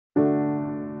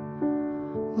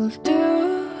We'll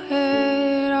do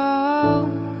it all,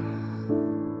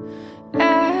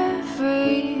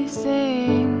 everything.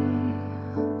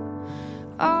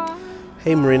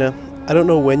 Hey Marina, I don't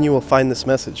know when you will find this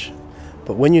message,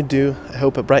 but when you do, I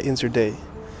hope it brightens your day,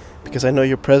 because I know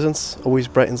your presence always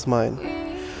brightens mine.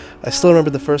 I still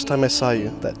remember the first time I saw you,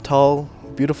 that tall,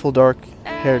 beautiful,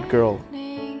 dark-haired girl.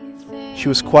 She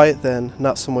was quiet then,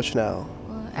 not so much now.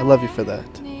 I love you for that.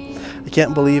 I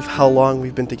can't believe how long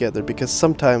we've been together, because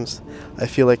sometimes I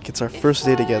feel like it's our first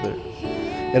day together.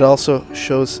 It also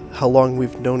shows how long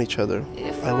we've known each other.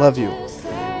 I love you,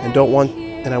 and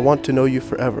I want to know you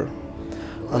forever.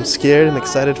 I'm scared and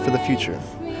excited for the future.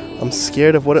 I'm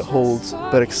scared of what it holds,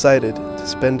 but excited to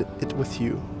spend it with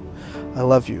you. I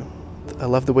love you. I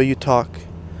love the way you talk,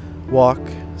 walk,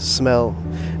 smell,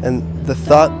 and the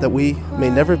thought that we may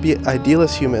never be ideal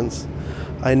as humans.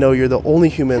 I know you're the only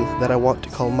human that I want to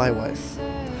call my wife.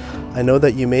 I know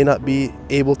that you may not be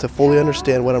able to fully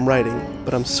understand what I'm writing,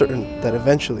 but I'm certain that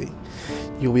eventually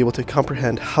you'll be able to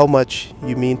comprehend how much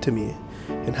you mean to me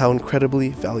and how incredibly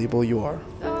valuable you are.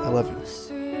 I love you.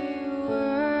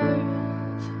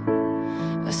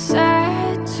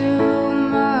 Said too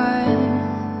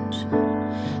much,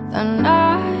 they're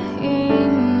not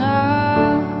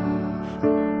enough.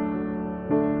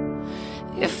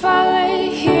 If I lay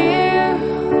here,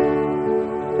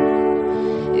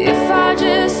 if I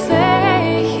just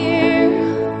lay here,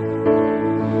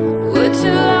 would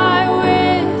you lie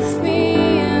with me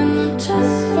and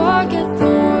just forget the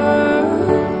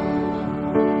world?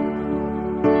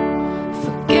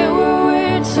 Forget what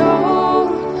we're told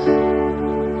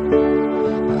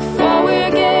before we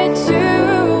get too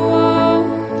old.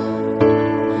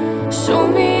 Show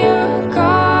me a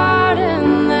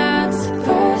garden that's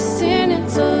bursting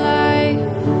into life.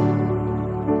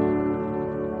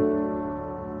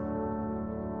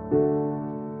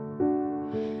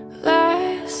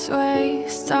 Let's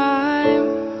waste time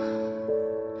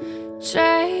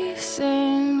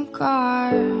chasing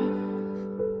cars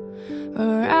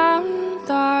around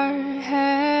our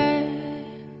head.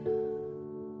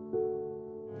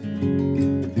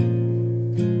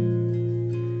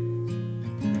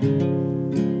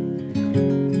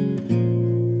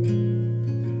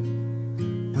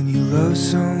 When you love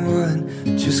someone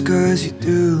just 'cause you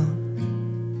do,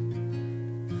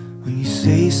 when you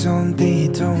say something you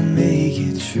don't make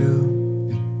it true.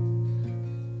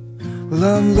 Well,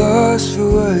 I'm lost for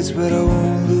words, but I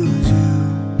won't lose you.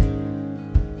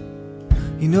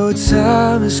 You know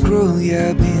time is cruel, yeah,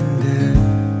 I've been there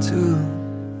too.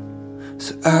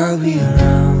 So I'll be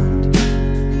around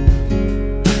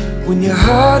when your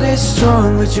heart is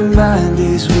strong but your mind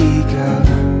is weak. I'll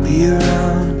be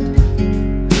around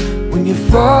when you're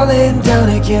falling down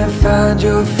and can't find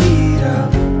your feet.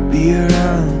 I'll be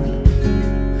around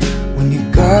when you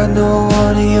got no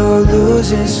one and you're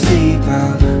losing sleep.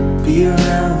 I'll be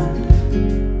around.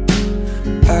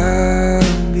 I'll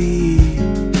be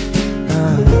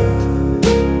around.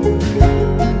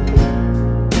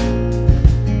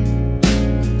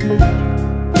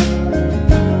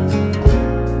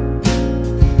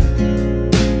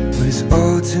 But it's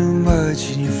all too much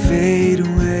and you fade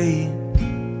away,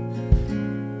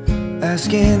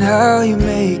 asking how you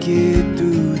make it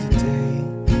through the day.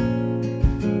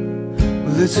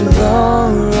 Well, it's a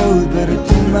long road, but I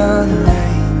don't mind the rain.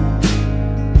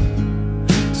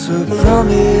 So I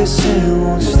promise it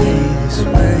won't stay this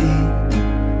way.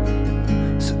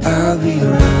 So I'll be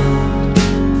around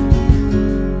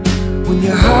when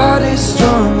your heart is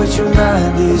strong but your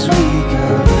mind is weak.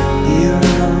 I'll be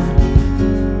around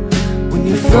when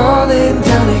you're falling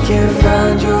down and can't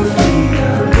find your feet.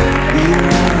 I'll be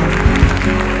around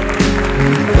when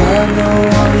you got no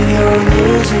one and you're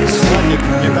losing